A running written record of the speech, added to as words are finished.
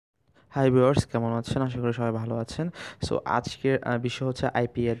Hi viewers, কেমন আছেন? আশা করি সবাই ভালো আছেন। সো আজকের বিষয় হচ্ছে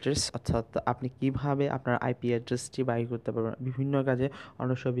আইপি অ্যাড্রেস, অর্থাৎ আপনি কিভাবে আপনার আইপি অ্যাড্রেসটি বাইর করতে পারবেন বিভিন্ন কাজে।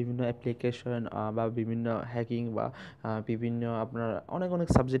 অনেক সময় বিভিন্ন অ্যাপ্লিকেশন বা বিভিন্ন হ্যাকিং বা বিভিন্ন আপনার অনেক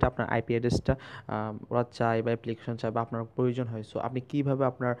সাবজেক্টে আপনার আইপি অ্যাড্রেসটা ওরা চায় বা অ্যাপ্লিকেশন চায় বা আপনার প্রয়োজন হয়। সো আপনি কিভাবে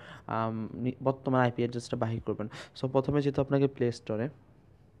আপনার বর্তমান আইপি অ্যাড্রেসটা বাহির করবেন? সো প্রথমে যেহেতু আপনাকে প্লে স্টোরে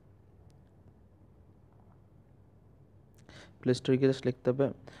গিয়ে জাস্ট লিখতে হবে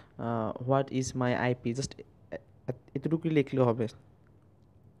what is my IP, just এতটুকুই লিখলে হবে।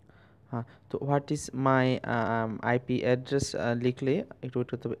 হ্যাঁ, তো what is my IP address লিখলে একটু ওয়েট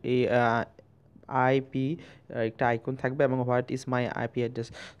করতে হবে। এই আইপি একটা আইকন থাকবে এবং what is my IP address,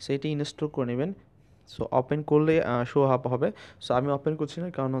 so এটি ইনস্টল করে নেবেন। সো ওপেন করলে শো আপ হবে। সো আমি ওপেন করছি না,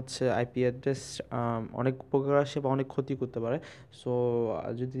 কারণ হচ্ছে আইপি অ্যাড্রেস অনেক উপকার আসে বা অনেক ক্ষতি করতে পারে। সো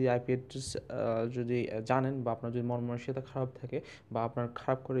যদি আইপি অ্যাড্রেস যদি জানেন বা আপনার যদি মন মানসিকতা খারাপ থাকে বা আপনার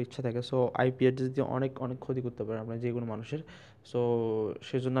খারাপ করার ইচ্ছা থাকে, সো আইপি অ্যাড্রেস দিয়ে অনেক ক্ষতি করতে পারে আপনার যে কোনো মানুষের। সো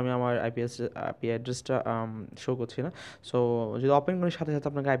সেজন্য আমি আমার আইপি অ্যাড্রেসটা শো করছি না। সো যদি ওপেন করার সাথে সাথে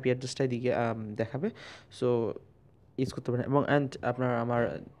আপনাকে আইপি অ্যাড্রেসটাই দিকে দেখাবে। সো ইউজ করতে পারেন। এবং আপনার আমার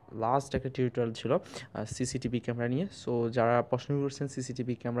লাস্ট একটা টিউটোরিয়াল ছিল সিসিটিভি ক্যামেরা নিয়ে। সো যারা প্রশ্ন করছেন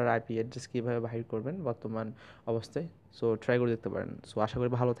সিসিটিভি ক্যামেরার আইপি অ্যাড্রেস কীভাবে বাহির করবেন বর্তমান অবস্থায়, সো ট্রাই করে দেখতে পারেন। সো আশা করি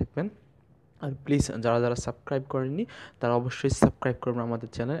ভালো থাকবেন। আর প্লিজ যারা সাবস্ক্রাইব করেননি তারা অবশ্যই সাবস্ক্রাইব করবেন আমাদের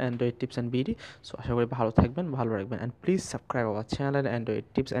channel Android tips and BD. So আশা করি ভালো থাকবেন, ভালো রাখবেন, and please subscribe our channel Android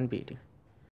tips and BD.